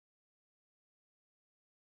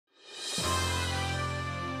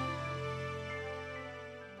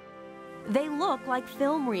They look like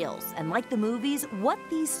film reels, and like the movies, what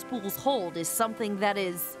these spools hold is something that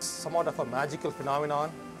is somewhat of a magical phenomenon.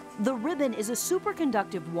 The ribbon is a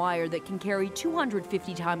superconductive wire that can carry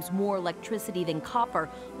 250 times more electricity than copper,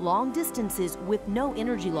 long distances with no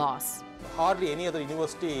energy loss. Hardly any other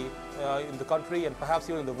university in the country and perhaps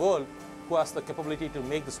even in the world who has the capability to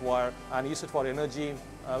make this wire and use it for energy,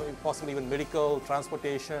 possibly even medical,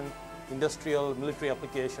 transportation, industrial, military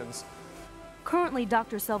applications. Currently,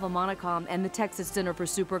 Dr. Selvamanickam and the Texas Center for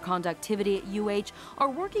Superconductivity at UH are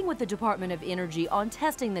working with the Department of Energy on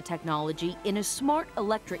testing the technology in a smart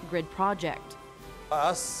electric grid project.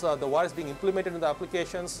 As the wire is being implemented in the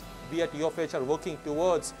applications, we at UH are working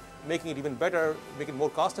towards making it even better, making it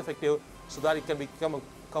more cost effective so that it can become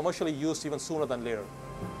commercially used even sooner than later.